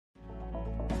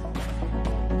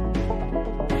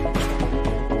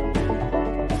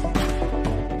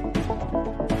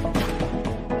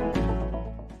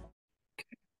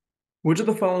Which of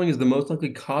the following is the most likely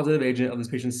causative agent of this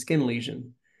patient's skin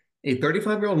lesion? A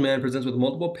 35-year-old man presents with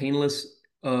multiple painless,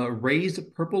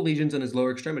 raised purple lesions in his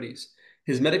lower extremities.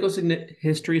 His medical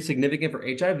history is significant for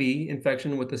HIV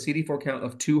infection with a CD4 count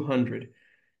of 200.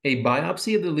 A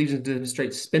biopsy of the lesions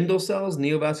demonstrates spindle cells,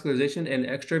 neovascularization, and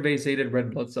extravasated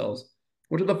red blood cells.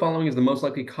 Which of the following is the most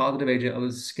likely causative agent of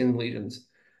the skin lesions?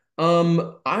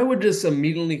 I would just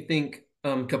immediately think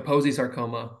Kaposi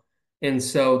sarcoma. And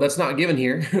so that's not given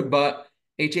here, but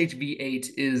HHV8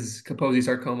 is Kaposi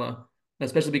sarcoma,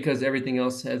 especially because everything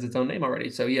else has its own name already.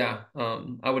 So yeah,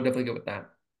 I would definitely go with that.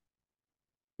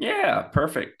 Yeah,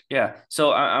 perfect. Yeah.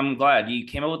 So I'm glad you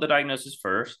came up with the diagnosis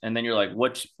first, and then you're like,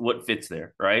 what fits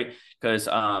there, right? Because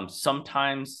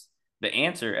sometimes the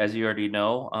answer, as you already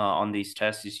know, on these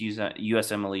tests, is use a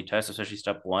USMLE test, especially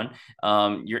step one.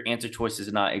 Your answer choice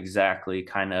is not exactly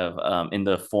kind of in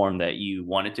the form that you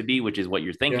want it to be, which is what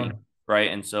you're Yeah. thinking. Right.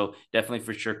 And so definitely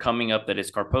for sure coming up that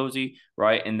it's Carposi,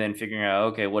 right? And then figuring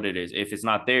out, okay, what it is. If it's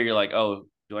not there, you're like, oh,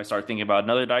 do I start thinking about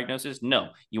another diagnosis? No.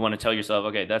 You want to tell yourself,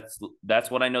 okay, that's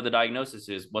what I know the diagnosis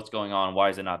is. What's going on? Why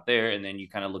is it not there? And then you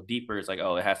kind of look deeper. It's like,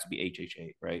 oh, it has to be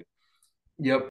HHA, right? Yep.